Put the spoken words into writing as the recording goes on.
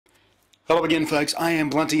Hello again, folks. I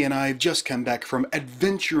am Blunty and I've just come back from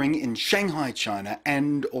adventuring in Shanghai, China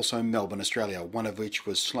and also Melbourne, Australia, one of which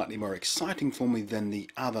was slightly more exciting for me than the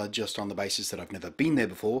other just on the basis that I've never been there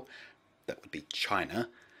before. That would be China.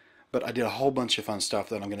 But I did a whole bunch of fun stuff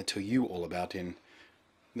that I'm going to tell you all about in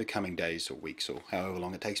the coming days or weeks or however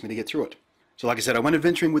long it takes me to get through it. So like I said, I went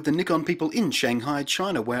adventuring with the Nikon people in Shanghai,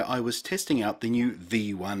 China, where I was testing out the new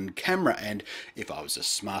V1 camera, and if I was a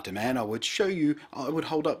smarter man, I would show you, I would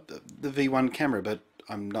hold up the V1 camera, but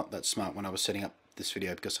I'm not that smart when I was setting up this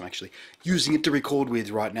video because I'm actually using it to record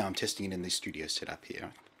with right now. I'm testing it in this studio setup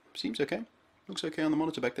here. Seems okay. Looks okay on the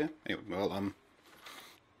monitor back there. Anyway, well,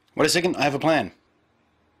 wait a second, I have a plan.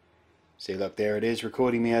 See, look, there it is,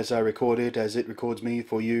 recording me as I record it, as it records me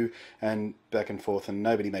for you, and back and forth, and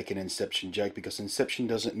nobody make an Inception joke, because Inception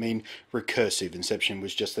doesn't mean recursive. Inception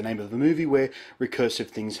was just the name of a movie where recursive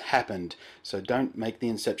things happened. So don't make the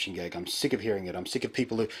Inception gag. I'm sick of hearing it. I'm sick of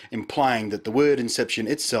people implying that the word Inception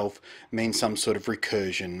itself means some sort of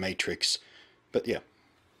recursion matrix. But yeah,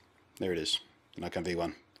 there it is, the Nikon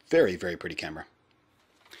V1. Very, very pretty camera.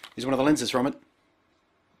 Here's one of the lenses from it.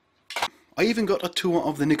 I even got a tour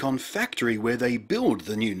of the Nikon factory where they build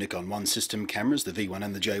the new Nikon 1 system cameras, the V1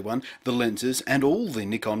 and the J1, the lenses, and all the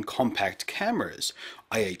Nikon compact cameras.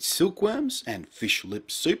 I ate silkworms and fish lip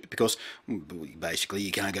soup because basically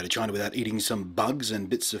you can't go to China without eating some bugs and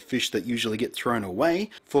bits of fish that usually get thrown away.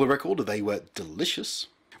 For the record, they were delicious.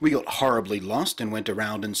 We got horribly lost and went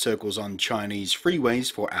around in circles on Chinese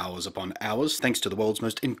freeways for hours upon hours, thanks to the world's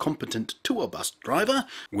most incompetent tour bus driver.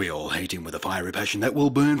 We all hate him with a fiery passion that will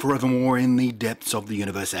burn forevermore in the depths of the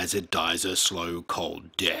universe as it dies a slow,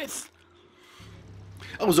 cold death.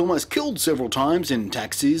 I was almost killed several times in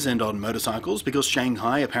taxis and on motorcycles because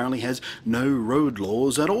Shanghai apparently has no road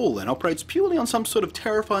laws at all and operates purely on some sort of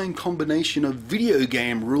terrifying combination of video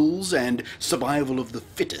game rules and survival of the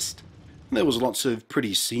fittest. There was lots of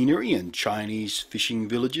pretty scenery and Chinese fishing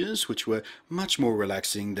villages, which were much more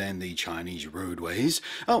relaxing than the Chinese roadways.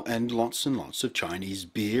 Oh, and lots of Chinese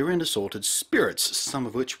beer and assorted spirits, some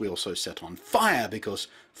of which we also set on fire, because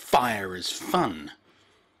fire is fun.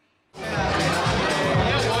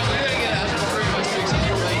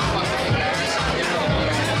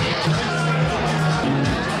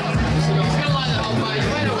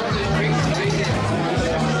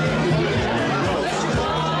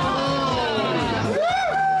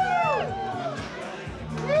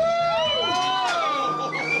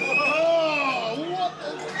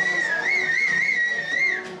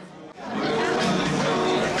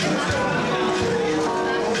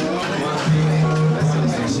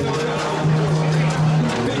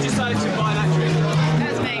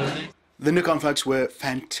 The Nikon folks were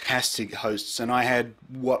fantastic hosts, and I had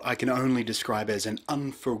what I can only describe as an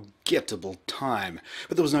unforgettable time.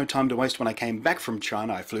 But there was no time to waste when I came back from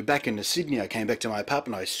China. I flew back into Sydney, I came back to my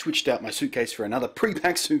apartment, I switched out my suitcase for another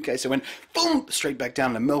pre-packed suitcase. I went boom, straight back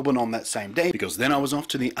down to Melbourne on that same day, because then I was off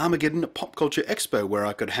to the Armageddon Pop culture expo, where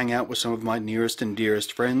I could hang out with some of my nearest and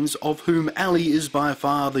dearest friends, of whom Ali is by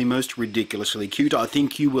far the most ridiculously cute. I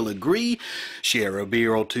think you will agree. Share a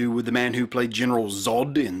beer or two with the man who played General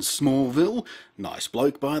Zod in Smallville. Nice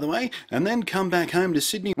bloke, by the way. And then come back home to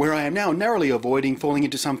Sydney, where I am now narrowly avoiding falling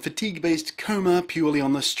into some fatigue-based coma purely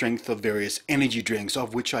on the strength of various energy drinks,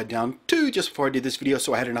 of which I downed 2 just before I did this video,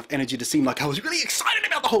 so I had enough energy to seem like I was really excited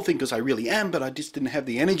about the whole thing, because I really am, but I just didn't have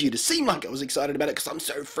the energy to seem like I was excited about it because I'm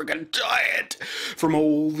so friggin' tired from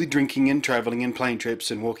all the drinking and travelling and plane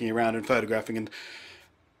trips and walking around and photographing and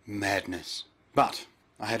madness. But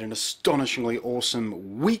I had an astonishingly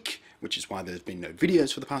awesome week, which is why there's been no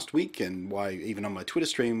videos for the past week, and why even on my Twitter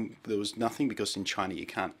stream there was nothing, because in China you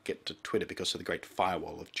can't get to Twitter because of the Great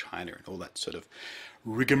Firewall of China and all that sort of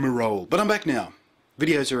rigmarole. But I'm back now.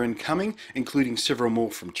 Videos are incoming, including several more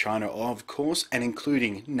from China, of course, and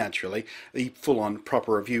including, naturally, the full-on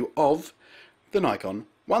proper review of the Nikon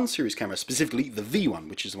 1 series camera, specifically the V1,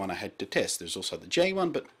 which is the one I had to test. There's also the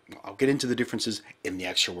J1, but I'll get into the differences in the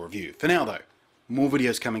actual review. For now, though, more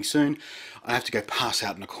videos coming soon. I have to go pass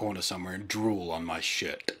out in a corner somewhere and drool on my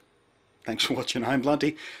shirt. Thanks for watching. I'm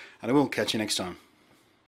Blunty, and I will catch you next time.